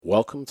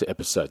Welcome to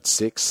episode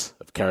 6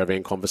 of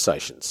Caravan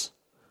Conversations.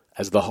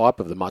 As the hype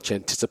of the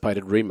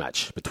much-anticipated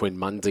rematch between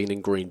Mundine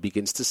and Green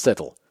begins to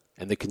settle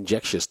and the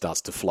conjecture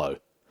starts to flow,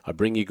 I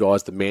bring you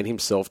guys the man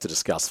himself to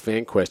discuss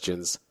fan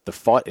questions, the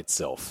fight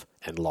itself,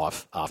 and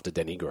life after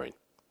Danny Green.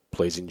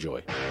 Please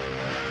enjoy.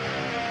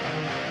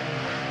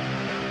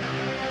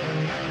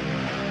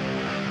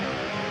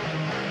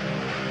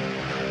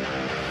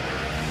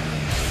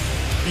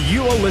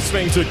 You are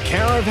listening to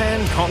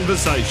Caravan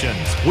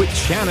Conversations with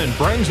Shannon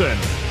Brenton.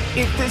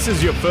 If this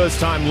is your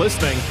first time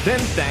listening, then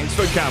thanks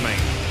for coming.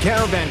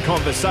 Caravan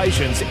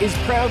Conversations is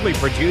proudly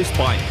produced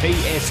by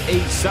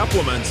PSE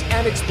Supplements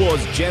and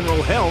explores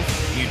general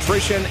health,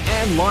 nutrition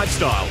and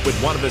lifestyle with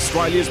one of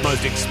Australia's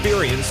most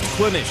experienced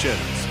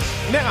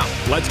clinicians. Now,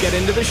 let's get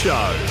into the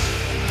show.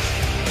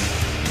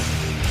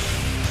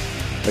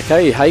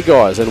 Okay, hey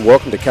guys, and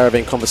welcome to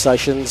Caravan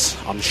Conversations.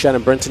 I'm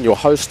Shannon Brenton, your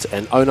host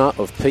and owner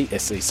of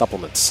PSE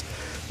Supplements.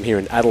 I'm here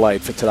in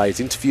Adelaide for today's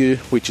interview,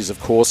 which is of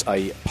course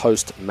a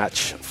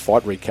post-match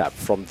fight recap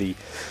from the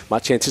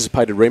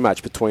much-anticipated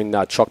rematch between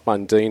Choc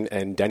Mundine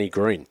and Danny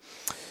Green.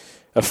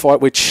 A fight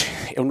which,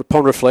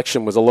 upon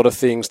reflection, was a lot of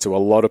things to a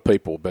lot of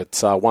people,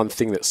 but one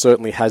thing that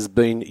certainly has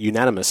been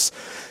unanimous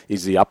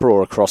is the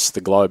uproar across the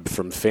globe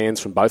from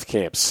fans from both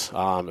camps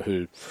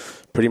who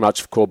pretty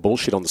much called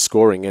bullshit on the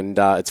scoring. And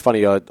it's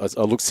funny, I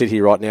sit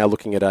here right now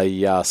looking at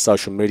a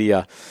social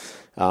media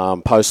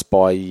post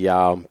by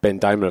Ben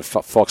Damon of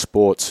Fox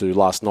Sports, who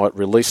last night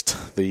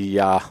released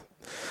the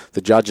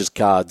judges'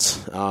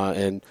 cards,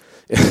 and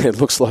it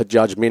looks like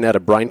Judge Min had a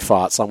brain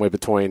fart somewhere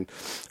between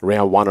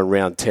round 1 and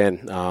round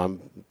 10,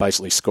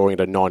 basically scoring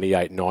at a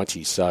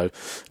 98-90. So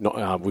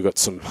we've got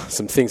some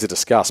things to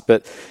discuss.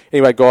 But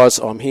anyway, guys,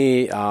 I'm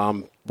here.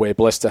 We're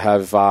blessed to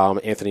have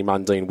Anthony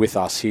Mundine with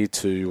us here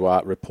to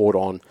report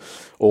on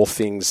all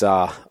things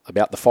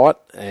about the fight.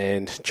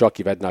 And, Choc,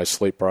 you've had no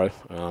sleep, bro.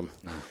 No.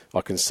 I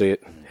can see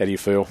it. How do you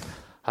feel?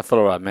 I feel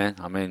all right, man.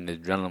 I mean, the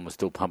adrenaline was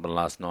still pumping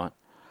last night.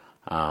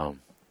 I'm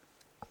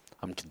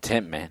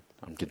content, man.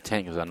 I'm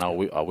content because I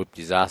know I whipped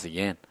his ass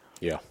again.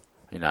 Yeah.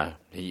 You know,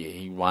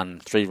 he won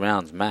 3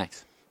 rounds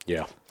max.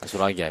 Yeah. That's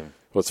what I gave him.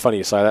 Well, it's funny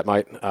you say that,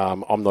 mate.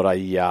 I'm not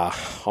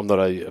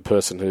a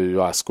person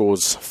who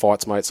scores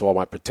fights, mate, so I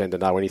won't pretend to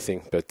know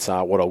anything. But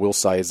what I will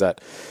say is that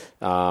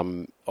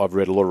I've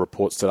read a lot of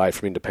reports today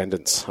from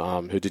independents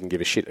who didn't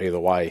give a shit either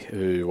way,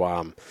 who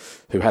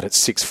had it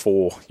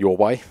 6-4 your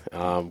way,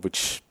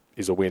 which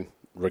is a win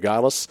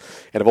regardless.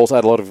 And I've also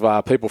had a lot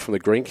of people from the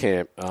Green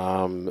camp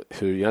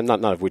who, you know,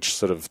 none of which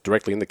sort of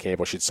directly in the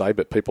camp, I should say,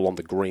 but people on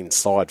the Green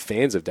side,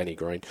 fans of Danny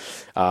Green,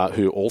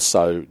 who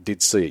also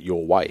did see it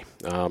your way.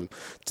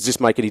 Does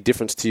this make any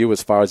difference to you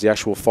as far as the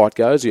actual fight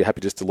goes? Are you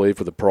happy just to leave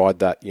with the pride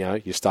that, you know,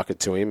 you stuck it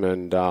to him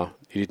and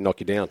he didn't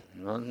knock you down?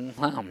 No,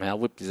 man, I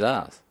whipped his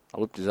ass. I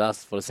whipped his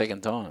ass for the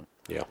second time.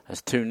 Yeah.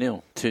 That's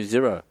 2-0,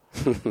 2-0.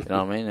 You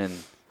know what I mean?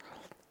 And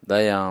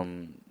they,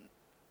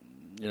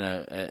 you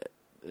know, it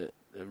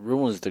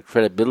ruins the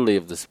credibility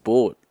of the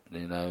sport,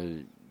 you know,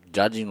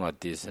 judging like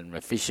this and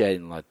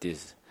officiating like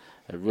this.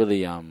 It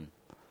really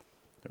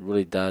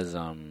does,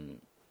 you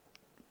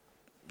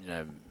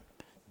know,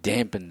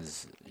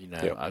 dampens, you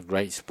know, a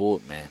great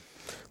sport, man.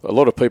 A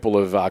lot of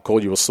people have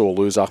called you a sore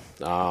loser,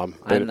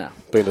 being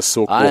a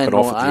silk walking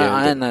off at the end.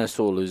 I ain't no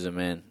sore loser,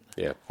 man.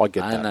 Yeah, I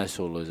get that. I ain't no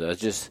sore loser.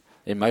 It's just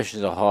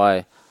emotions are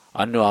high.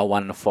 I knew I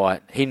won the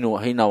fight. He know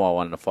I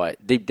won the fight.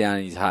 Deep down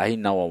in his heart, he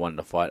know I won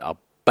the fight. I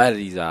battered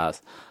his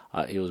ass.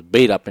 He was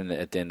beat up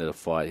at the end of the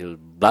fight.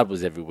 Blood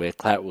was everywhere.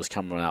 Claret was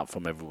coming out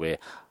from everywhere.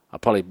 I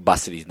probably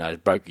busted his nose,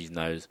 broke his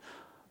nose.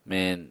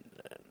 Man,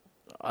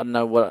 I don't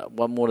know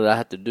what more did I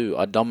have to do.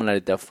 I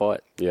dominated that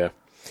fight. Yeah.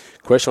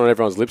 Question on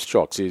everyone's lips,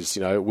 Chocks, is,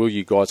 you know, will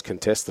you guys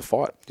contest the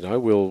fight? You know,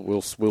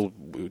 will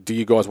do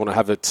you guys want to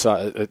have it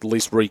at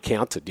least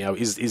recounted? You know,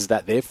 is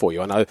that there for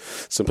you? I know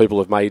some people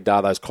have made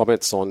those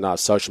comments on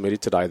social media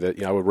today that,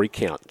 you know, a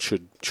recount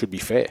should be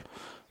fair.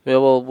 Yeah,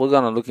 well, we're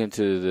going to look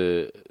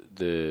into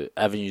the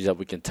avenues that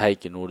we can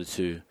take in order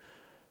to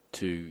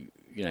you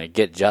know,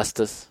 get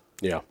justice.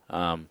 Yeah.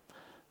 And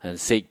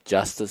seek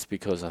justice,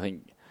 because I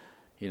think,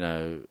 you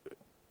know,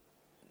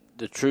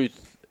 the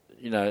truth,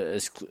 you know,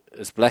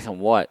 it's black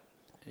and white.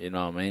 You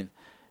know what I mean?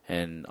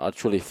 And I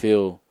truly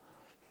feel,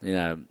 you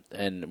know,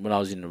 and when I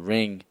was in the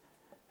ring,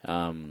 you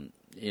know,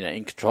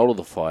 in control of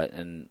the fight,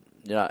 and,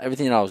 you know,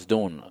 everything that I was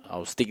doing, I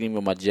was sticking him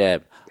with my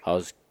jab. I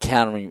was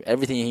countering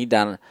everything he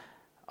done.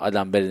 I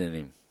done better than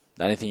him.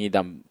 The only thing he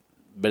done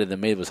better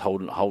than me was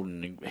holding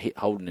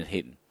and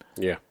hitting.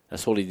 Yeah,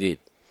 that's all he did.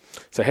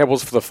 So how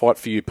was the fight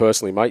for you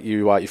personally, mate?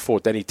 You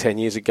fought Danny 10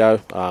 years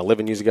ago,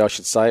 11 years ago, I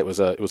should say. It was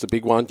a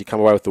big one. You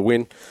come away with the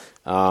win.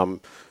 How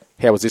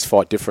was this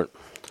fight different?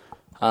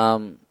 I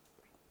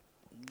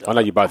know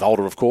you're both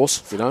older, of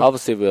course. You know,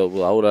 obviously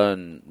we're older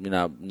and, you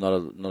know,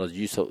 not as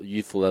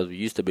youthful as we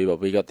used to be, but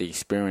we got the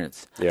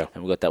experience. Yeah,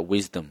 and we got that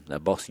wisdom,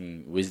 that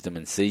boxing wisdom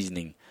and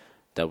seasoning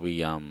that we've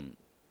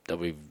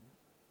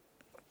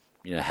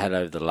you know, had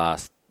over the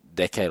last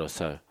decade or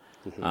so.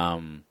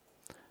 Mm-hmm.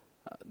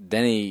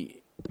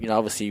 Danny, you know,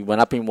 obviously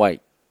went up in weight.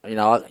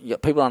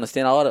 people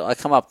understand. I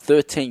come up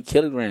 13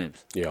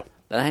 kilograms. Yeah.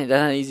 That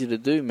ain't easy to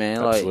do,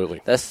 man.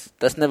 Absolutely.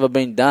 That's never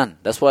been done.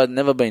 That's why it's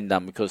never been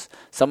done, because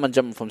someone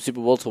jumping from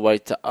super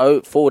welterweight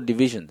to 4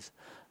 divisions,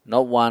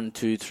 not 1,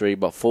 2, 3,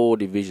 but 4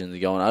 divisions,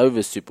 going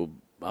over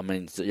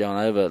going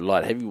over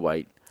light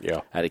heavyweight.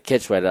 Yeah. At a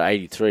catch weight at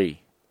 83.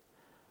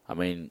 I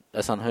mean,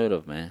 that's unheard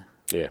of, man.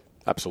 Yeah,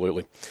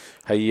 absolutely.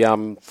 Hey,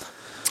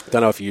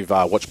 don't know if you've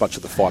watched much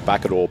of the fight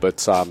back at all,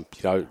 but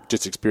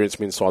just experience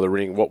from inside the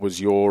ring. What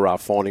was your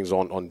findings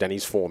on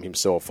Danny's form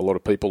himself? A lot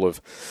of people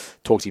have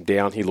talked him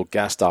down. He looked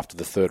gassed after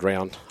the third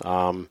round,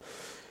 and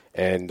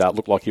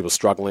looked like he was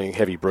struggling,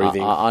 heavy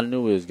breathing. I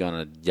knew he was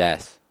going to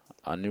gas.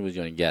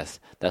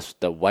 That's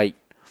the weight.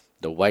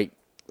 That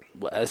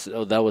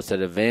was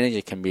an advantage.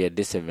 It can be a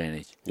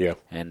disadvantage. Yeah.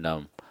 And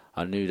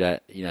I knew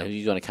that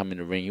he's going to come in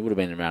the ring. He would have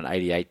been around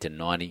 88 to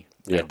 90.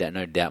 Yeah.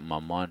 No doubt in my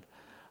mind.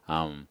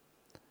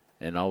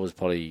 And I was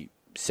probably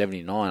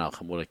 79. I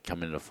would have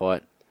come into the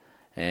fight,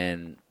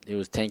 and he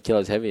was 10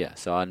 kilos heavier.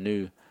 So I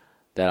knew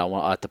that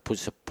I had to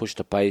push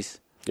the pace.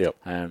 Yep.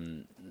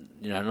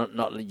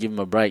 Not give him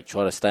a break.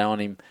 Try to stay on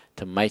him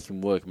to make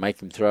him work,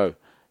 make him throw.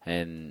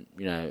 And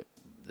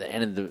at the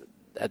end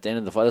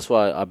of the fight, that's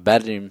why I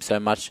battered him so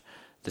much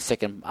the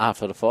second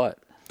half of the fight.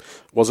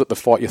 Was it the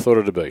fight you thought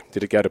it would be?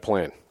 Did it go to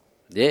plan?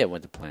 Yeah, it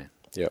went to plan.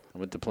 Yeah. It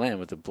went to plan.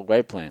 With a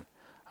great plan.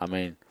 I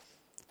mean,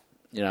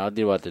 I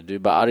did what I had to do,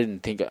 but I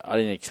didn't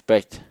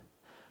expect,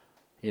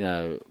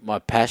 my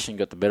passion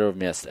got the better of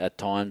me at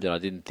times, and I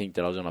didn't think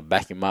that I was going to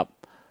back him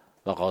up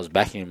like I was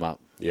backing him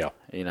up. Yeah.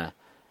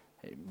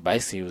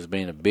 Basically he was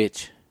being a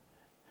bitch.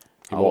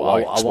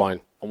 Explain.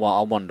 I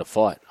wanted to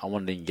fight. I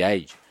wanted to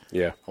engage.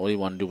 Yeah. All he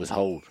wanted to do was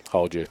hold.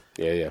 Hold you.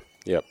 Yeah.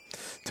 Yep.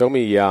 Tell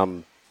me,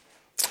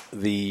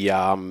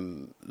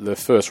 the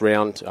first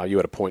round, you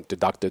had a point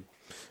deducted.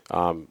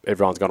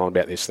 Everyone's gone on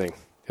about this thing.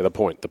 Yeah, the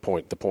point.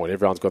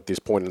 Everyone's got this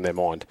point in their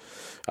mind.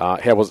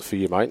 How was it for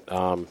you, mate?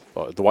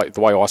 The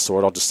way I saw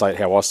it, I'll just say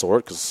how I saw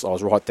it because I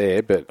was right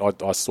there.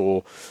 But I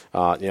saw,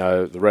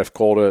 the ref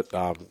called it,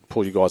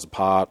 pulled you guys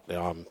apart.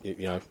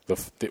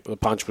 The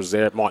punch was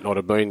there. It might not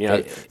have been,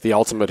 the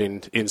ultimate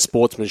in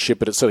sportsmanship,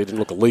 but it certainly didn't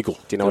look illegal.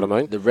 Do you know what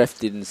I mean? The ref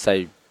didn't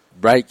say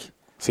break.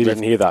 So you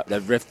didn't hear that? The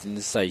ref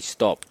didn't say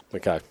stop.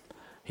 Okay.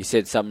 He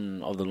said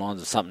something of the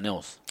lines of something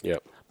else.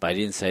 Yep. But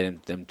he didn't say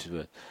them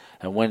to it.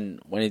 And when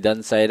he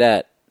doesn't say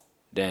that,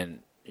 then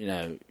you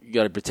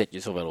got to protect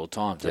yourself at all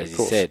times, as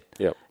he said.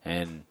 Yep.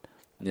 And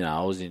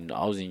I was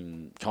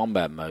in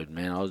combat mode,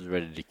 man. I was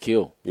ready to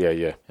kill. Yeah.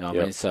 You know what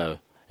I mean? So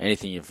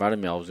anything in front of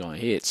me, I was going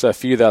to hit. So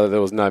for you, though,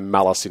 there was no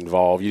malice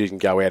involved. You didn't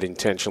go out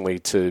intentionally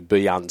to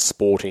be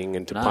unsporting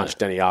and to punch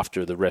Danny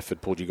after the ref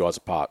had pulled you guys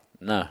apart.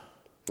 No.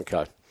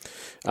 Okay.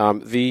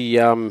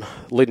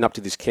 Leading up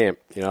to this camp,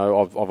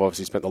 I've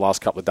obviously spent the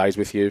last couple of days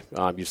with you.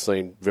 You've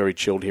seemed very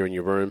chilled here in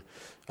your room,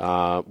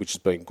 which has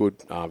been good.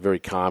 Very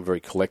calm, very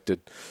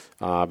collected,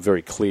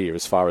 very clear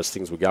as far as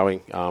things were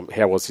going.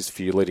 How was this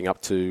for you leading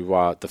up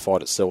to the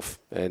fight itself?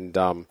 And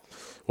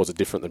was it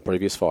different than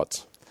previous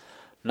fights?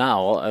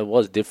 No, it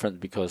was different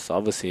because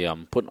obviously I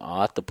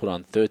had to put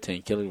on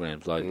 13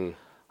 kilograms. I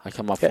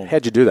come up from...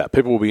 How'd you do that?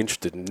 People will be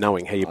interested in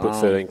knowing how you put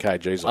 13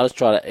 kgs on. I just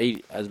try to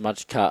eat as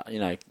much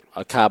I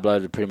carb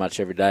loaded pretty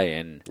much every day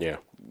and,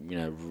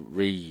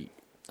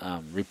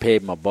 repair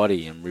my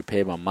body and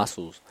repair my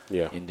muscles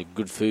into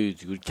good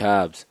foods, good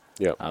carbs.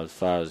 Yeah. As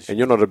far as... And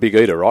you're not a big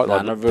eater, right?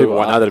 People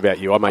won't know that about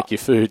you. I make you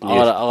food and I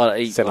got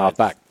to eat send half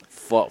back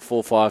 4,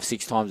 5,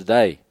 6 times a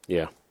day.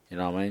 Yeah. You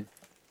know what I mean?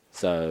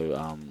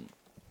 So,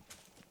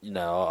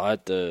 I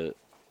had to...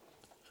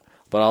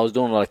 But I was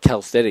doing a lot of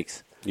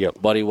calisthenics.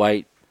 Yep. Body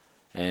weight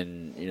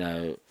and,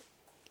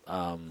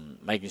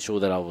 making sure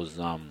that I was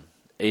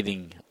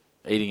eating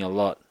a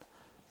lot.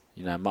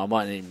 I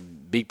might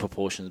eat big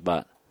proportions,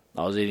 but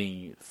I was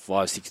eating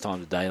 5, 6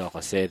 times a day, like I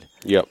said.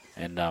 Yep.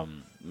 And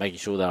making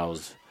sure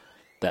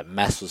that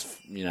mass was,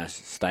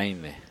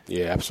 staying there.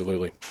 Yeah,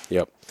 absolutely.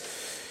 Yep.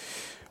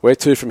 Where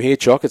to from here,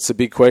 Choc? It's a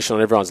big question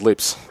on everyone's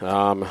lips.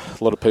 A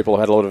lot of people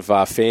have had a lot of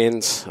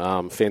fans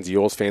of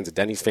yours, fans of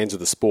Danny's, fans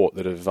of the sport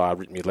that have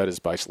written me letters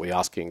basically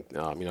asking,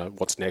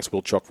 what's next?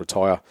 Will Choc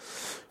retire?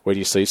 Where do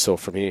you see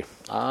yourself from here?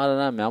 I don't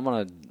know, man. I'm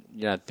going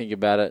to, think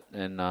about it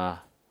and,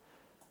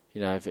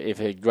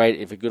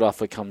 if a good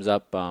offer comes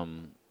up,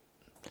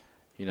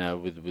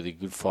 with a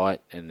good fight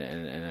and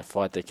a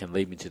fight that can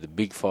lead me to the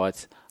big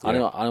fights.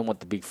 Yeah. I don't want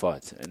the big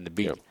fights and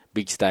the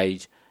big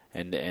stage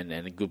and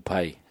a good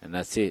pay, and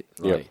that's it.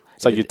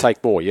 So you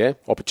take more, yeah?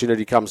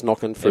 Opportunity comes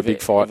knocking for a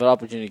big fight. If an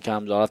opportunity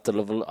comes, I'll have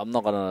to. I'm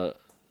not gonna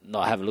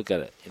not have a look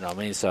at it. You know what I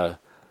mean? So,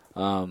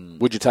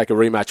 would you take a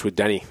rematch with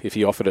Danny if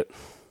he offered it?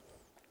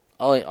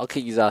 I'll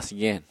kick his ass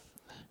again.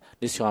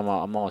 This time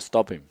I'm gonna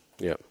stop him.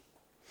 Yeah.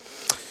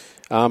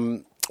 I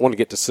want to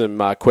get to some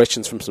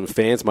questions from some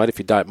fans, mate, if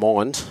you don't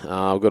mind.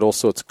 I've got all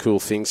sorts of cool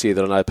things here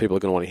that I know people are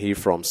going to want to hear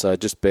from, so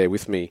just bear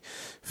with me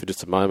for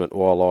just a moment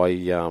while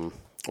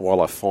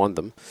I find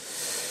them.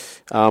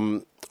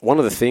 One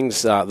of the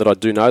things that I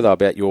do know, though,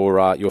 about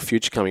your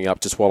future coming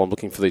up, just while I'm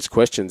looking for these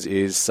questions,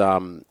 is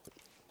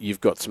you've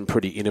got some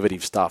pretty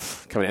innovative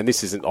stuff coming. And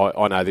this isn't,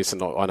 I know this,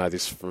 and I know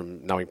this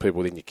from knowing people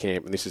within your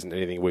camp, and this isn't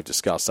anything we've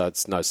discussed, so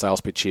it's no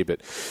sales pitch here,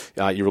 but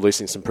you're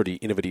releasing some pretty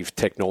innovative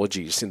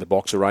technologies in the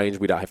boxer range.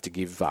 We don't have to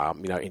give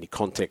any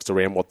context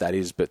around what that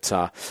is, but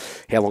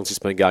how long's this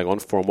been going on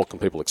for, and what can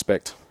people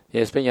expect?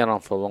 Yeah, it's been going on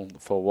for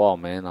a while,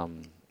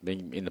 man.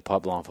 Been in the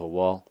pipeline for a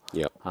while.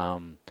 Yep. I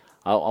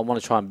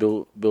want to try and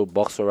build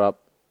boxer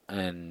up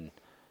and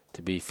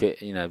to be fit,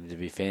 to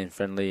be fan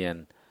friendly,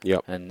 and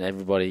yep. and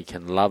everybody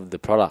can love the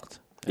product.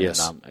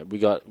 Yes. And we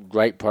got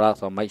great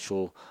product. I'll make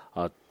sure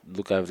I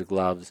look over the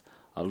gloves.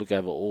 I look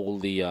over all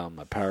the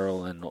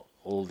apparel and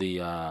all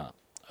the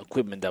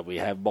equipment that we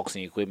have,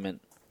 boxing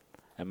equipment,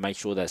 and make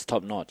sure that's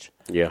top notch.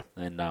 Yeah.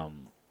 And I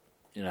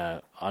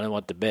don't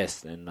want the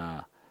best. And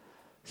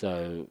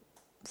so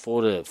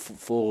for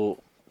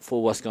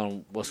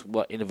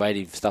what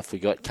innovative stuff we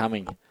got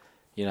coming,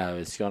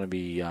 it's going to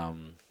be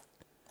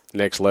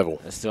next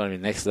level. It's going to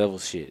be next level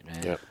shit,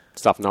 man. Yeah.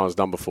 Stuff no one's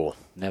done before.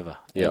 Never,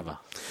 Yep. ever.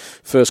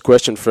 First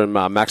question from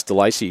Max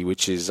DeLacy,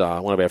 which is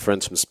one of our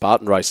friends from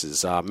Spartan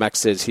Races. Max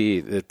says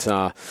here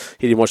that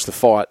he didn't watch the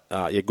fight.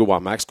 Good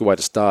one, Max. Good way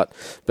to start.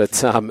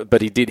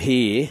 But he did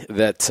hear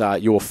that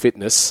your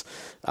fitness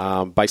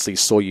basically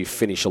saw you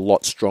finish a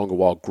lot stronger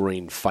while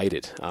Green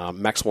faded.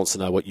 Max wants to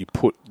know what you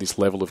put this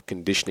level of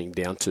conditioning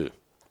down to.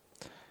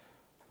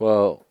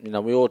 Well,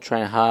 we all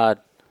train hard.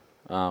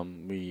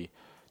 We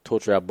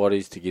torture our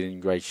bodies to get in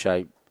great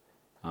shape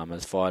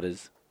as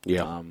fighters.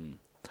 Yeah.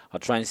 I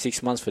trained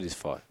 6 months for this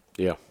fight.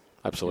 Yeah,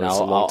 absolutely. It's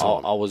a long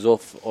time. I was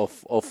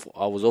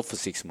off for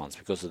 6 months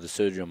because of the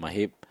surgery on my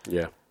hip.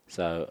 Yeah.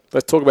 So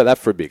let's talk about that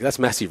for a bit. That's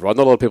massive, right?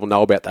 Not a lot of people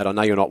know about that. I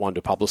know you're not one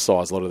to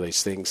publicise a lot of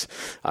these things.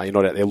 You're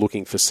not out there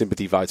looking for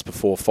sympathy votes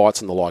before fights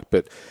and the like.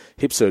 But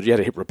hip surgery, you had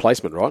a hip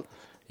replacement, right?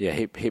 Yeah,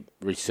 hip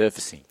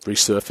resurfacing.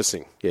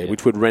 Resurfacing, yeah,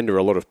 which would render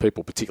a lot of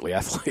people, particularly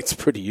athletes,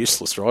 pretty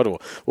useless, right? Or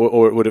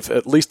it would have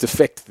at least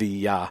affect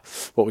the,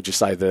 what would you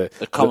say, the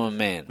common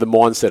man. The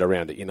mindset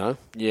around it,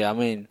 Yeah, I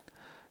mean,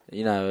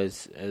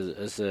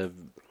 it's a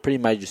pretty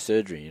major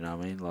surgery, you know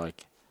what I mean?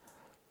 Like,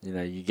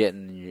 you're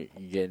getting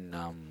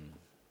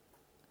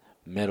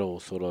metal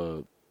sort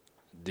of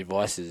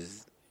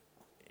devices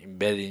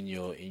embedded in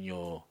your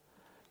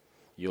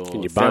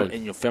bone,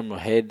 in your femoral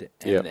head,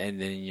 and, yep. and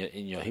then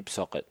in your hip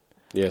socket.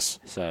 Yes.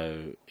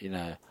 So,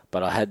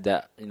 but I had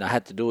that, I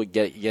had to do it,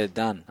 get it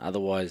done.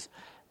 Otherwise,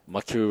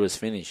 my career was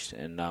finished,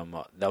 and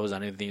that was the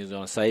only thing that was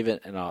going to save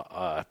it. And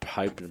I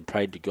hoped and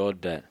prayed to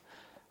God that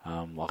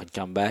I could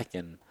come back,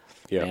 and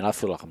I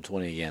feel like I'm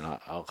 20 again.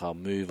 I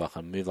can move like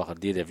I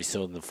did every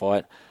single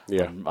fight.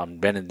 Yeah. I'm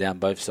bending down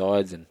both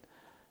sides, and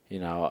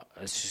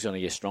it's just going to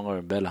get stronger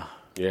and better.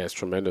 Yeah, it's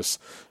tremendous.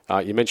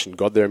 You mentioned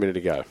God there a minute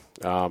ago.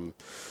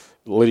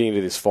 Leading into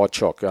this fight,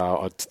 Chock,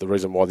 the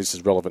reason why this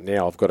is relevant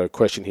now, I've got a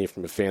question here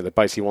from a fan that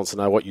basically wants to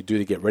know what you do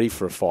to get ready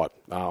for a fight.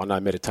 I know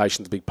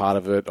meditation's a big part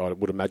of it. I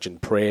would imagine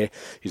prayer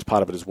is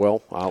part of it as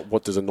well.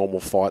 What does a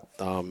normal fight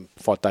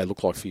day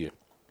look like for you?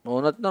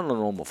 Well, not a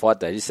normal fight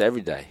day, just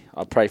every day.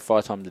 I pray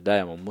 5 times a day.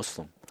 I'm a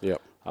Muslim. Yeah.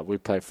 We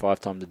pray 5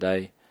 times a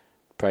day.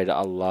 Pray to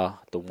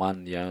Allah, the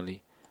one, the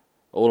only.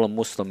 All a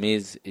Muslim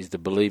is the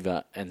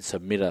believer and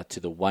submitter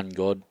to the one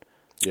God.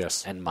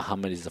 Yes. And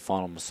Muhammad is the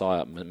final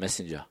Messiah,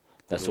 messenger.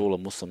 That's all a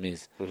Muslim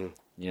is.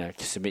 Mm-hmm.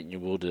 Submitting your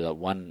will to the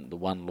one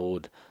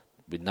Lord,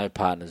 with no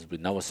partners,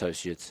 with no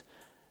associates,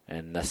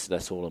 and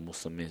that's all a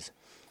Muslim is.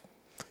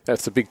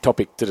 That's a big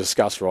topic to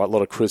discuss, right? A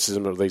lot of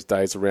criticism of these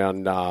days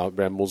around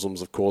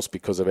Muslims, of course,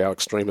 because of our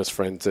extremist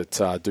friends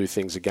that do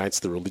things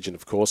against the religion,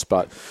 of course.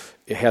 But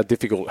how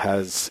difficult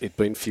has it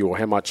been for you, or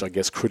how much, I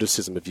guess,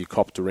 criticism have you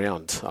copped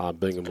around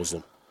being a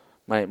Muslim?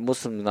 Mate,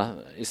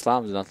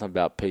 Islam is nothing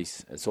about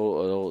peace. It's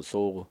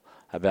all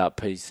about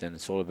peace, and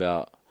it's all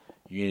about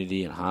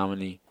unity and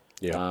harmony.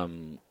 Yeah.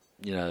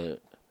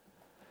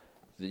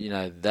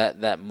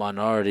 That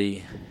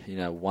minority,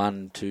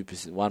 1%,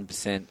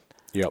 1%.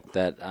 Yep.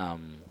 That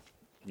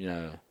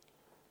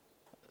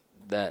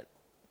that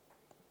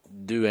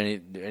do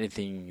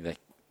anything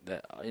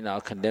that I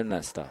condemn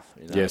that stuff.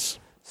 Yes.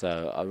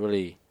 So I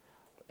really,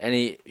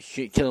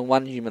 killing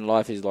one human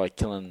life is like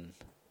killing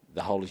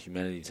the whole of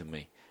humanity to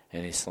me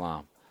in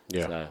Islam.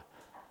 Yeah. So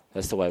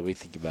that's the way we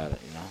think about it.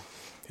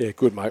 Yeah,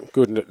 good, mate.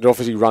 Good. And it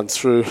obviously runs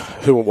through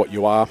who and what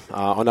you are.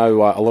 I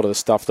know a lot of the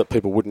stuff that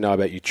people wouldn't know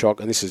about you, Chock,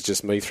 and this is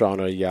just me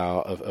throwing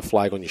a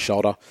flag on your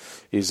shoulder,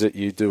 is that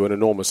you do an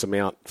enormous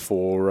amount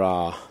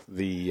for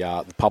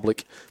the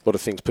public. A lot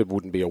of things people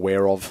wouldn't be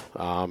aware of.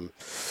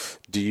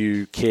 Do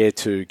you care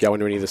to go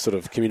into any of the sort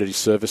of community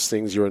service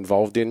things you're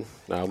involved in?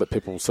 Let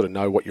people sort of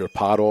know what you're a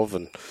part of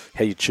and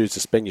how you choose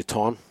to spend your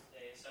time?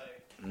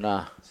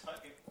 Nah.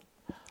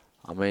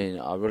 I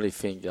mean, I really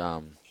think...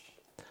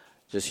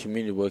 just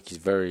community work is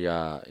very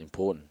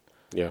important.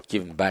 Yeah,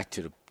 giving back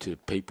to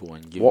people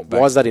and giving back.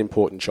 Why is that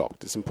important, Chock?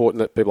 It's important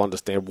that people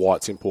understand why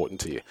it's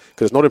important to you,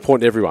 because it's not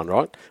important to everyone,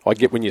 right? I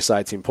get when you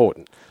say it's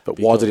important, but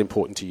why is it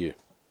important to you?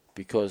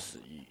 Because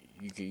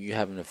you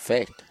have an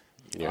effect.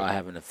 Yeah. I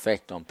have an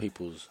effect on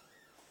people's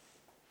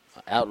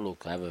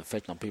outlook. I have an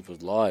effect on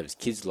people's lives,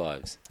 kids'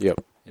 lives.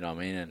 Yep. You know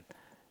what I mean?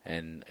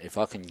 And if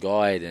I can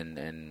guide and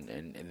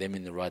them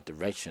in the right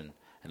direction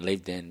and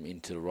lead them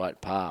into the right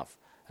path,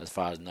 as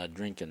far as no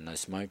drinking, no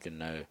smoking,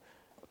 no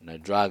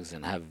drugs,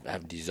 and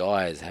have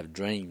desires, have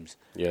dreams,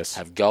 yes,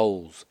 have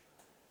goals,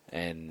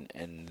 and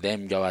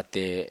them go out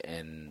there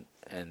and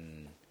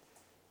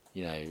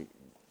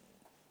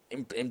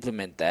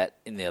implement that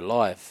in their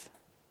life,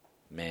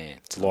 man.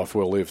 It's a life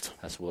well lived.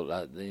 That's what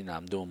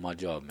I'm doing my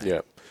job, man.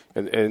 Yeah,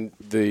 and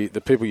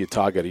the people you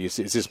target, is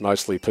this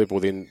mostly people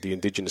within the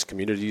Indigenous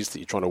communities that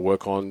you're trying to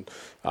work on?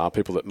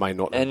 People that may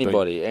not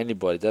anybody,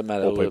 doesn't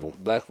matter all who people.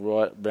 Black,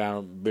 white,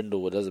 brown,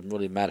 brindle. It doesn't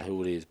really matter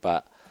who it is.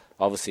 But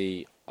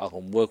obviously, I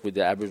can work with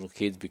the Aboriginal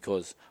kids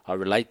because I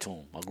relate to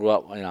them. I grew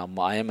up, I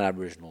am an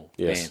Aboriginal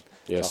man,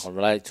 yes. so I can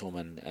relate to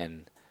them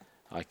and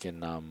I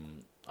can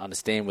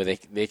understand where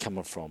they're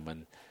coming from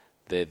and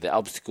the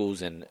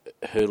obstacles and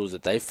hurdles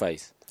that they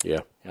face. Yeah.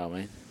 You know what I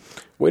mean?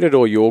 Where did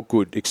all your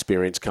good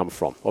experience come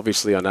from?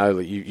 Obviously, I know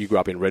that you grew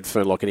up in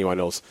Redfern like anyone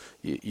else.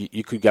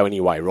 You could go any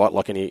way, right?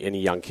 Like any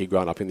young kid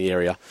growing up in the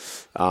area.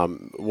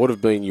 What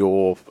have been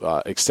your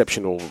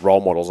exceptional role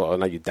models? I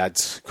know your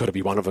dad's got to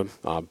be one of them.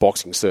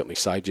 Boxing certainly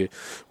saved you.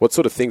 What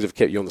sort of things have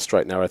kept you on the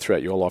straight and narrow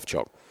throughout your life,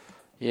 Choc?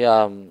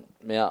 Yeah,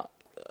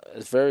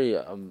 it's very,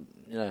 I'm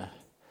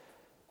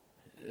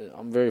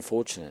very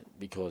fortunate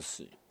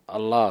because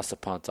Allah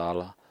subhanahu wa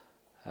ta'ala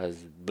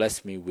has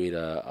blessed me with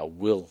a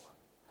will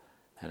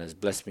and has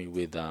blessed me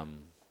with a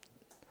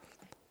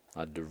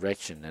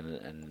direction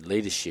and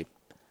leadership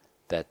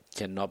that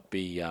cannot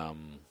be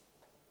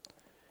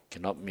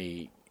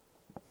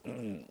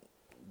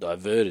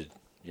diverted.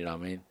 You know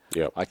what I mean?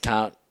 Yeah. I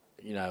can't.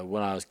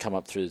 When I was come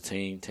up through the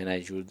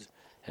teenagehood,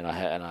 and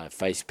I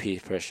faced peer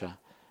pressure,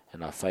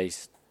 and I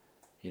faced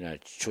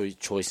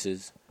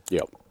choices.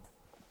 Yep.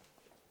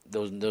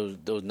 There was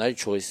no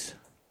choice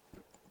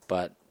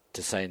but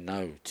to say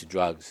no to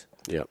drugs.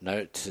 Yep.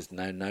 No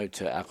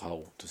to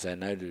alcohol. To say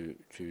no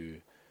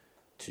to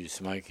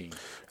smoking.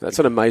 That's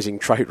an amazing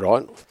trait,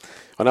 right?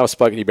 I know I've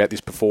spoken to you about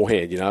this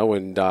beforehand,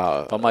 and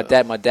but my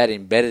dad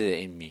embedded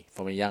it in me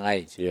from a young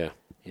age. Yeah.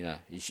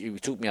 He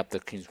took me up to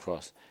King's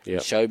Cross.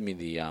 Yep. He showed me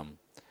the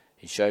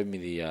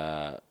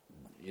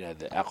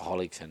the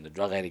alcoholics and the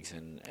drug addicts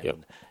and yep.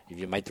 if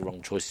you make the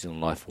wrong choices in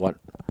life, where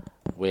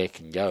it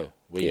can go,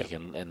 where yep. you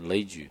can and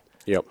lead you.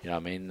 Yep. You know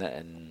what I mean?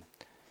 And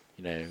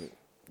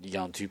you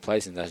go in two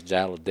places, and that's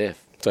jail or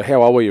death. So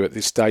how old were you at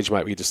this stage, mate,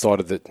 where you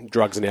decided that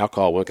drugs and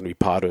alcohol weren't going to be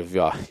part of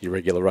your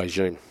regular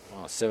regime?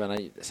 7,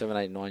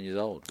 8, 9 years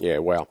old. Yeah,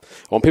 wow.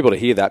 I want people to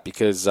hear that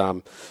because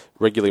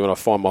regularly when I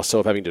find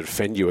myself having to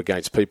defend you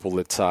against people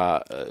that,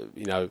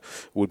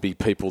 would be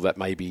people that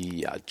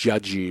maybe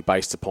judge you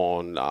based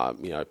upon,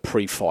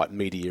 pre-fight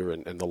media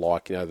and the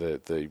like,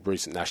 the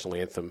recent national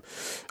anthem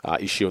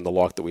issue and the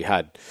like that we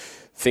had.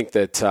 Think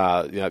that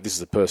this is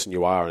the person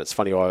you are, and it's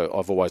funny.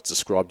 I've always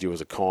described you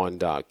as a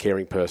kind,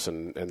 caring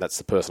person, and that's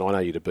the person I know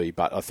you to be.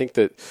 But I think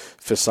that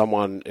for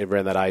someone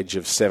around that age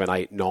of 7,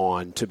 8,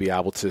 9 to be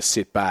able to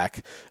sit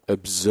back,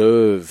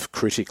 observe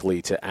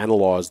critically, to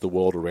analyse the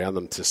world around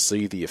them, to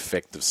see the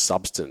effect of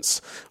substance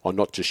on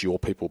not just your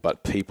people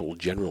but people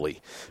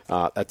generally,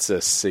 that's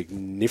a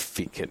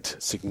significant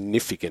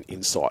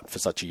insight for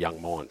such a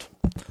young mind.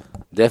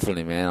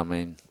 Definitely, man. I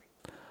mean,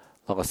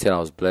 like I said, I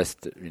was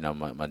blessed.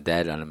 My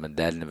dad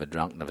never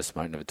drunk, never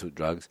smoked, never took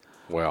drugs.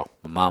 Wow.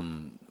 My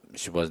mum,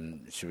 she'll have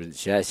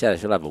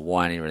a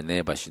wine here and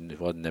there, but she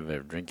was never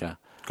a drinker.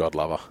 God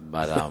love her.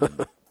 But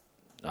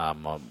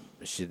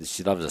she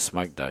loves to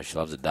smoke though. She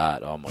loves to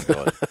dart. Oh my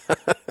God,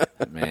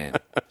 man,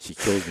 she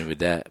kills me with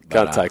that.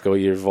 But, can't take all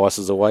your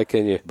vices away,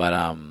 can you? But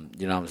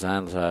you know what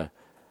I'm saying. So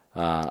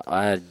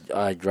I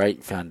had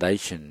great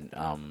foundation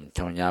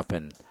coming up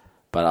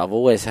But I've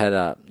always had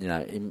I've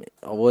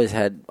always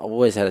had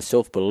a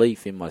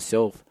self-belief in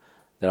myself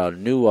that I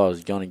knew I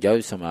was going to go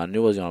somewhere. I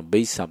knew I was going to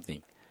be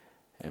something.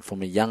 And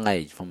from a young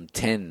age, from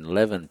 10,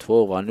 11,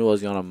 12, I knew I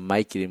was going to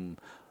make it in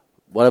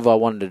whatever I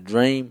wanted to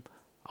dream.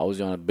 I was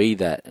going to be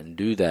that and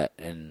do that.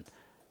 And,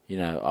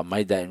 I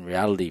made that in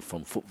reality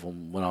from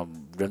when I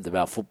dreamt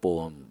about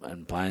football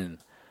and playing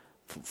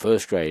for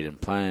first grade and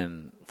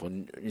playing for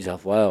New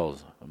South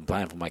Wales and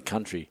playing for my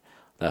country.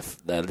 They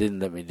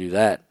didn't let me do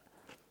that.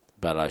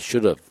 But I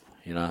should have,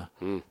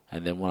 And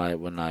then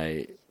when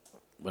they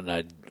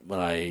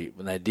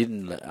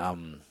didn't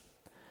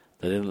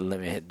let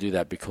me do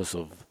that because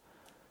of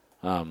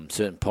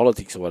certain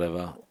politics or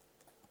whatever,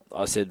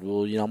 I said,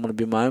 well, I'm going to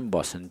be my own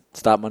boss and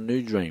start my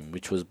new dream,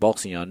 which was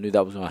boxing. I knew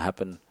that was going to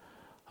happen.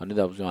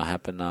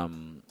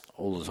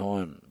 All the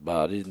time, but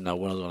I didn't know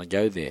when I was going to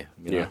go there.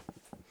 You know?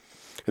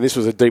 And this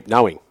was a deep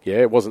knowing,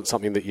 yeah? It wasn't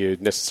something that you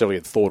necessarily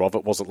had thought of.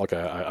 It wasn't like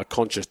a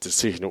conscious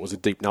decision. It was a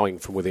deep knowing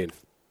from within.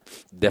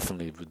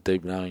 Definitely with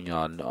deep knowing.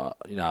 I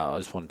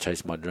just want to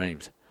chase my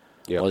dreams.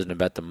 Yep. It wasn't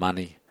about the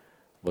money.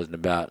 It wasn't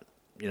about,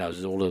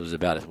 all it was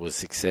about was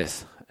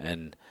success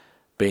and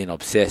being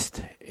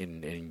obsessed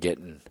in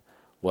getting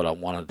what I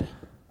wanted.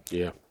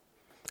 Yeah.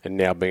 And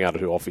now being able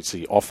to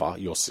obviously offer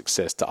your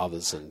success to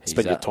others and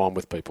spend your time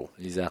with people.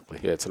 Exactly.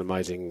 Yeah, it's an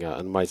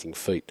amazing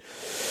feat.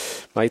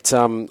 Mate,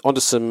 on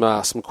to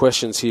some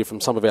questions here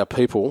from some of our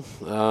people.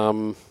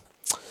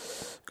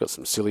 Got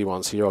some silly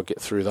ones here. I'll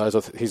get through those.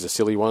 Here's a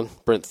silly one.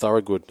 Brent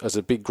Thorogood. As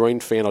a big Green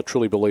fan, I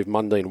truly believe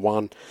Mundine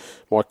won.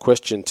 My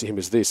question to him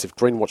is this. If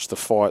Green watched the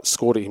fight,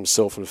 scored it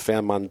himself and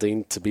found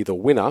Mundine to be the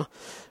winner...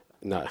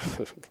 No,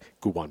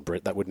 good one,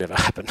 Brett. That would never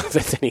happen.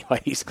 But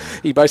anyway,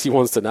 he basically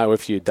wants to know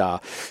if you'd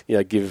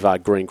give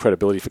Green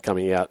credibility for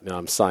coming out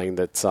saying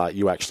that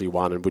you actually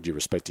won, and would you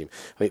respect him?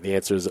 I think the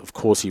answer is, of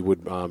course, he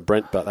would,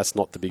 Brent, but that's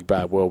not the big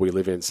bad world we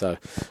live in, so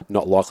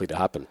not likely to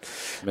happen.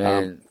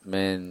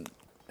 Man,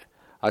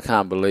 I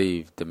can't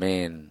believe the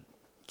man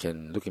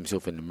can look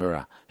himself in the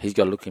mirror. He's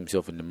got to look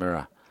himself in the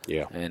mirror.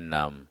 Yeah. And,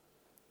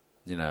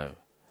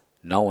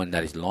 knowing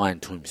that he's lying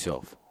to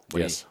himself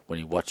when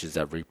he watches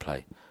that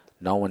replay.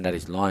 Knowing that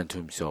he's lying to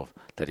himself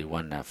that he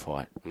won that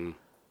fight.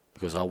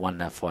 Because I won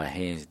that fight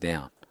hands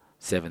down,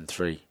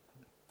 7-3.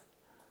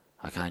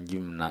 I can't give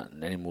him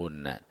nothing any more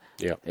than that.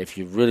 Yeah. If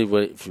you really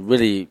want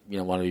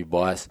to be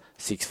biased,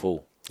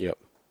 6-4. Yep.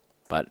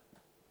 But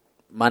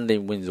Monday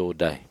wins all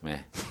day,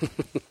 man.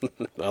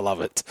 I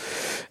love it.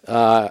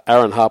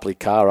 Aaron Harpley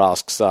Carr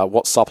asks,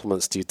 what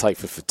supplements do you take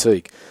for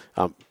fatigue?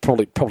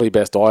 Probably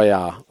best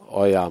I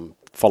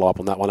follow up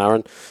on that one,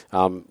 Aaron.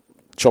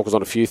 Chalk was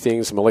on a few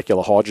things.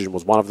 Molecular hydrogen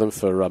was one of them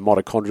for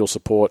mitochondrial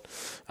support.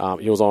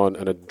 He was on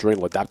an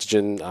adrenal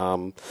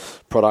adaptogen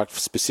product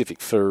specific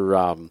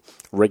for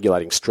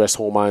regulating stress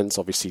hormones,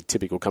 obviously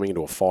typical coming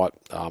into a fight.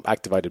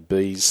 Activated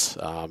Bs,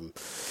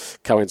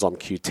 coenzyme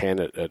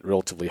Q10 at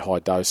relatively high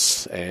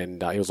dose,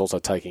 and he was also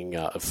taking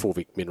a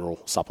fulvic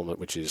mineral supplement,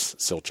 which is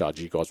Cell Charge,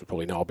 you guys would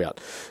probably know about.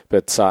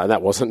 But and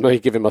that wasn't me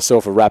giving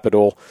myself a rap at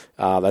all.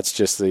 That's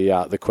just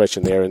the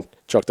question there, and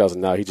Chalk doesn't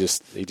know. He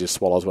just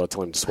swallows what I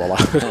tell him to swallow.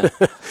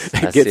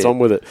 And gets on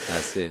with it.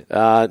 That's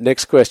it.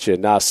 Next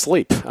question.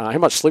 Sleep. How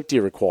much sleep do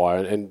you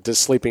require? And does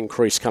sleep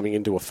increase coming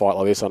into a fight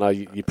like this? I know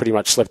you pretty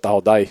much slept the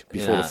whole day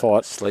before the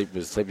fight. Sleep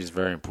is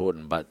very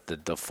important, but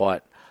the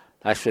fight,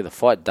 actually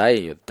the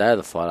day of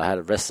the fight, I had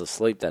a restless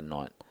sleep that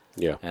night.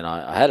 Yeah. And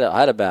I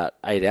had about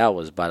 8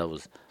 hours, but it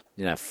was,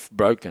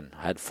 broken.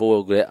 I had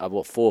 4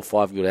 or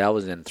 5 good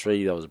hours and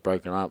 3 that was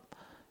broken up.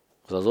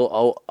 Because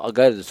I'll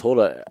go to the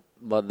toilet,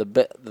 but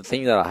the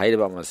thing that I hate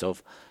about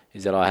myself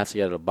is that I have to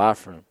go to the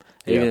bathroom.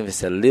 Even if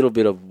it's a little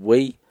bit of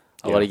wee,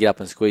 I've got to get up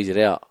and squeeze it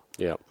out.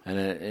 Yeah. And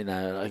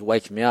it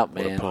wakes me up,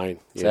 man. What a pain.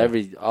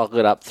 So I'll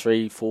get up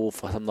 3, 4,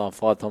 sometimes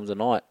 5 times a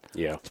night.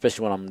 Yeah.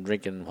 Especially when I'm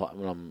drinking,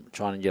 when I'm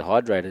trying to get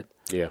hydrated.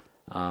 Yeah.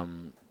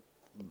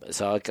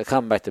 So I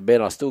come back to bed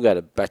and I still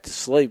go back to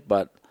sleep,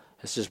 but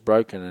it's just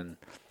broken. And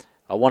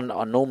I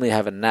normally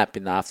have a nap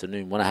in the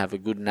afternoon. When I have a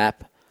good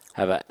nap,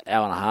 have an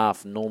hour and a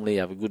half, normally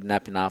have a good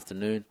nap in the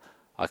afternoon,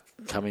 I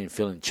come in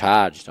feeling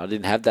charged. I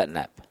didn't have that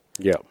nap.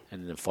 Yeah.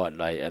 And the fight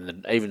day, and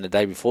then even the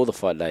day before the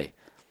fight day,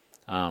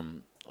 I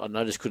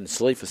just couldn't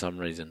sleep for some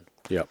reason.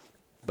 Yeah.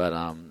 But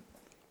I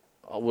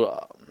would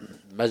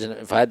imagine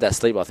if I had that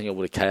sleep, I think I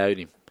would have KO'd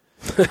him.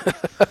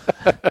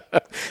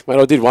 Man,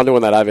 I did wonder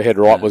when that overhead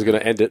right was going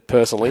to end it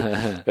personally.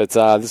 But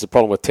this is a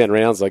problem with 10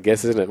 rounds, I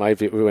guess, isn't it?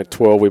 Maybe if we went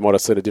 12, we might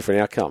have seen a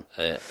different outcome.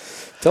 Yeah.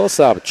 Tell us,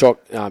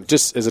 Chalk,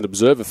 just as an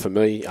observer for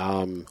me,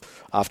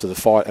 after the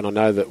fight, and I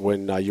know that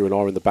when you and I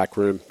were in the back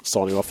room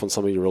signing off on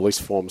some of your release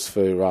forms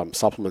for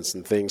supplements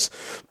and things,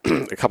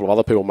 a couple of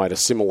other people made a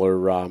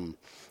similar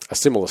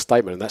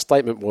statement, and that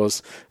statement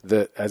was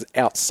that as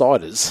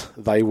outsiders,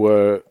 they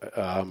were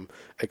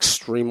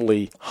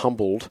extremely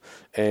humbled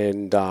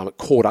and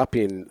caught up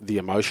in the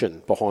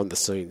emotion behind the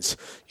scenes.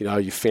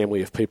 Your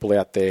family of people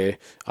out there,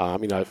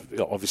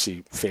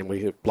 obviously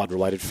family,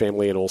 blood-related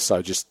family, and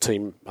also just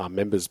team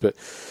members. But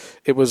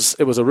it was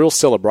a real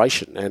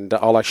celebration, and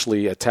I'll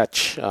actually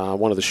attach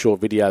one of the short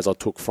videos I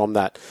took from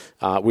that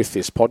with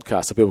this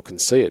podcast so people can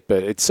see it.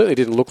 But it certainly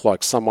didn't look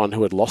like someone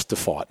who had lost a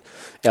fight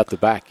out the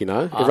back,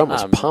 Everyone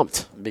was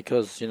pumped.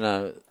 Because,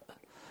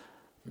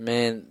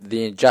 man,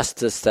 the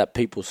injustice that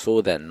people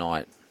saw that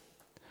night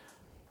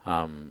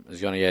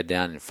is going to go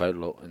down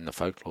in the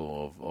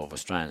folklore of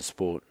Australian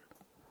sport.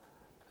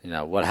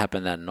 What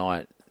happened that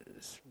night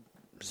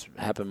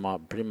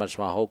happened pretty much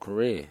my whole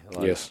career.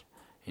 Yes.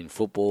 In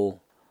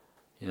football,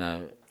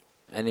 and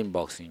in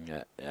boxing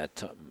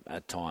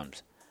at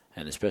times,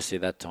 and especially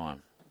that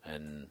time.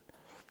 And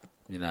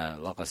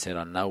like I said,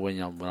 I know when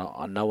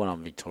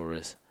I'm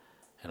victorious,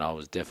 and I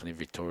was definitely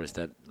victorious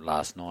that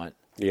last night.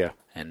 Yeah.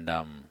 And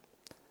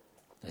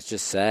it's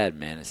just sad,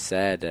 man. It's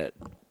sad that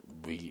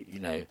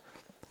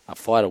a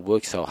fighter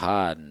works so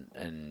hard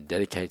and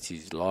dedicates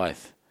his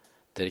life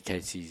to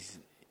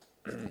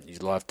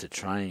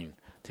train,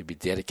 to be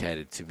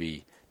dedicated, to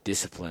be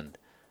disciplined,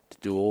 to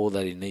do all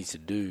that he needs to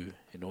do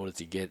in order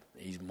to get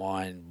his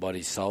mind,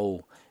 body,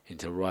 soul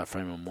into the right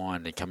frame of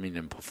mind and come in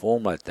and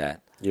perform like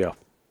that. Yeah.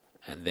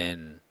 And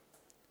then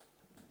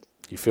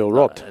you feel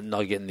robbed.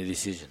 Not getting the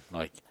decision.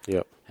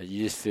 Yeah.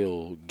 You just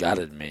feel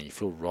gutted, man. You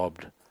feel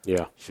robbed. Yeah.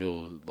 You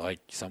feel like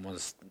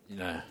someone's,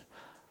 man,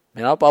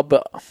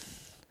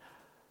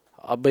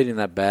 I beat him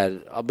that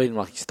bad. I beat him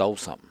like he stole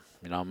something.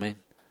 You know what I mean?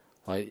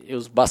 Like, it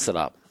was busted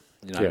up.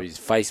 You know, his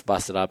face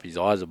busted up, his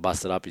eyes were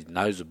busted up, his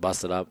nose was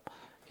busted up,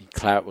 his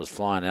claret was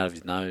flying out of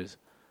his nose.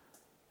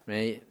 I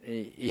mean,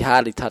 he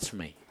hardly touched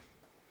me.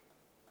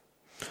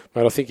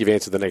 Mate, I think you've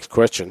answered the next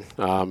question.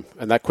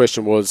 And that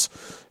question was,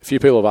 a few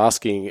people are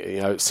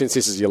asking, since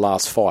this is your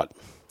last fight,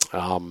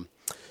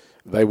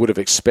 they would have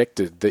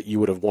expected that you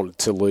would have wanted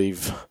to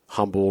leave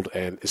humbled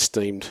and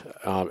esteemed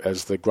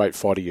as the great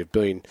fighter you've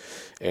been,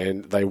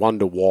 and they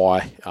wonder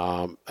why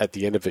at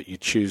the end of it you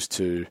choose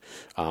to,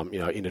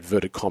 in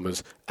inverted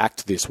commas,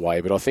 act this way.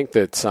 But I think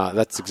that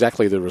that's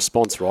exactly the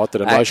response, right?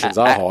 That emotions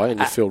are high and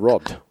you feel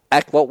robbed.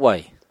 Act what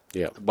way?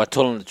 Yeah. By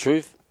telling the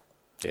truth?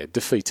 Yeah,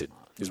 defeated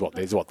is what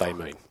they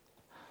mean.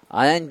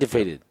 I ain't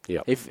defeated.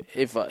 Yeah.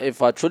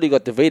 If I truly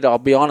got defeated, I'll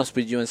be honest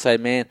with you and say,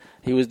 man,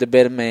 he was the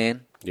better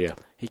man. Yeah.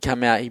 He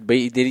came out, he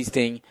did his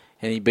thing,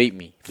 and he beat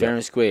me fair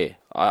and square.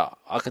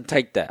 I can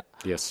take that.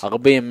 Yes. I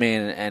can be a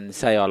man and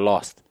say I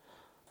lost.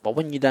 But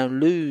when you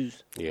don't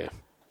lose, and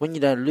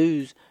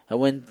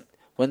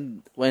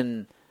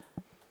when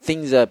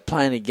things are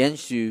playing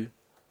against you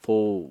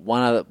for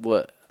one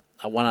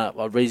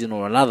reason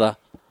or another,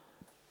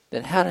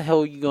 then how the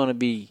hell are you going to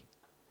be?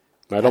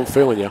 Mate, I'm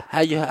feeling you.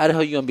 How the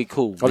hell are you going to be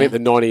cool? I think the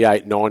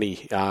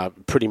 98-90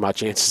 pretty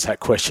much answers that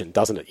question,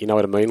 doesn't it? You know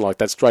what I mean? Like,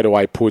 that straight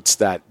away puts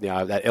that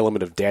that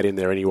element of doubt in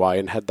there anyway,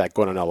 and had that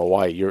gone another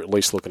way, you're at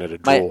least looking at a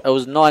draw. Mate, it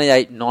was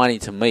 98-90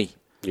 to me.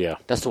 Yeah.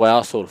 That's the way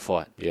I saw the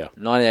fight. Yeah.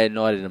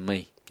 98-90 to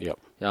me. Yep.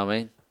 You know what I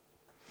mean?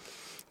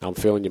 I'm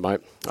feeling you,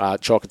 mate.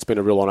 Chock, it's been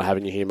a real honour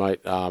having you here,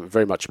 mate.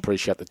 Very much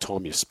appreciate the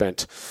time you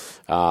spent.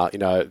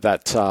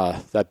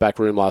 That back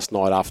room last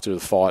night after the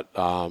fight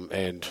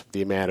and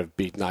the amount of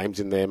big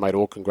names in there, mate,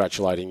 all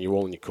congratulating you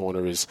all in your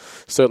corner is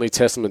certainly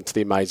testament to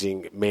the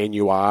amazing man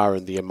you are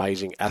and the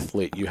amazing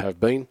athlete you have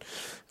been.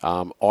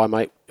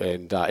 Mate,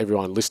 and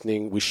everyone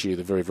listening, wish you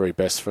the very, very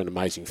best for an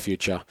amazing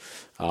future.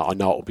 I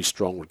know it will be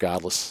strong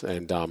regardless,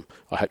 and I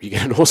hope you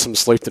get an awesome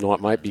sleep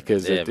tonight, mate,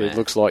 because it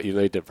looks like you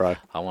need it, bro.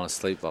 I want to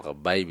sleep like a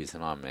baby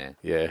tonight, man.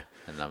 Yeah.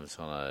 And I'm just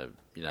going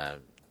to,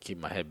 keep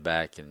my head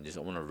back and I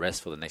want to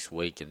rest for the next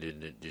week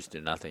and just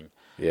do nothing.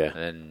 Yeah.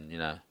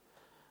 And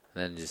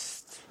then,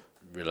 just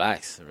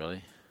relax,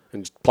 really.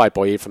 And just play it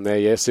by ear from there,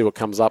 yeah? See what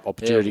comes up,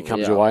 opportunity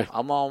comes your way.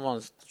 I'm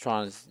going to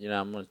try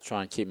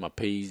and keep my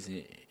P's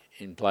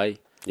in play.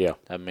 Yeah.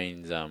 That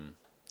means,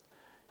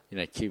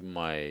 keeping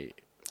my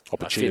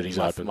opportunities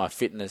open. My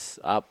fitness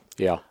up.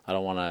 Yeah. I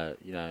don't want to,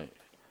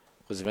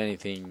 because if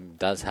anything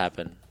does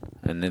happen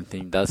and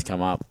anything does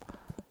come up,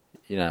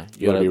 you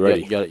gotta be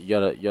ready.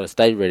 You gotta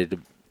stay ready to,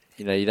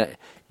 you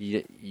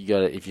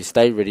gotta, if you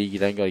stay ready, you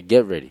don't gotta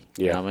get ready.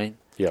 Yeah. You know what I mean?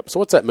 Yeah. So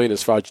what's that mean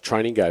as far as your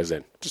training goes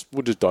then?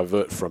 We'll just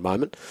divert for a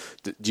moment.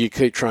 Do you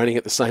keep training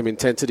at the same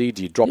intensity?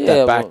 Do you drop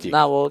that back? Do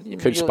you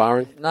keep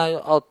sparring? No,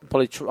 I'll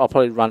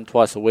probably run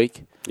twice a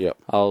week. Yeah.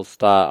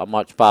 I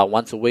might spar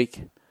once a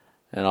week,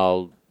 and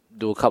I'll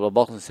do a couple of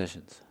boxing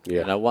sessions.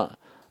 Yeah.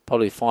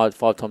 Probably five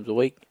times a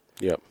week.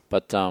 Yeah.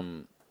 But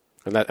and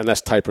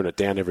that's tapering it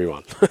down,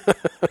 everyone.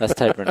 That's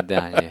tapering it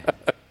down, yeah.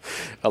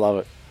 I love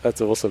it. That's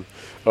awesome.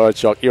 All right,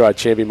 Chock, you're a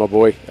champion, my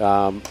boy.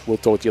 We'll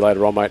talk to you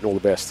later on, mate, and all the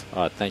best.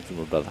 All right, thank you,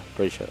 my brother.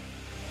 Appreciate it.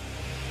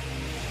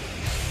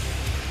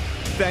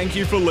 Thank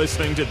you for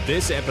listening to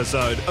this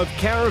episode of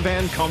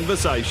Caravan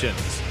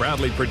Conversations,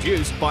 proudly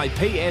produced by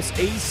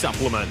PSE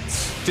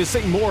Supplements. To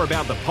see more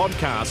about the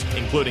podcast,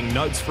 including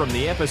notes from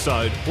the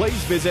episode,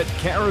 please visit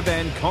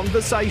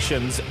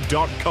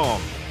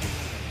caravanconversations.com.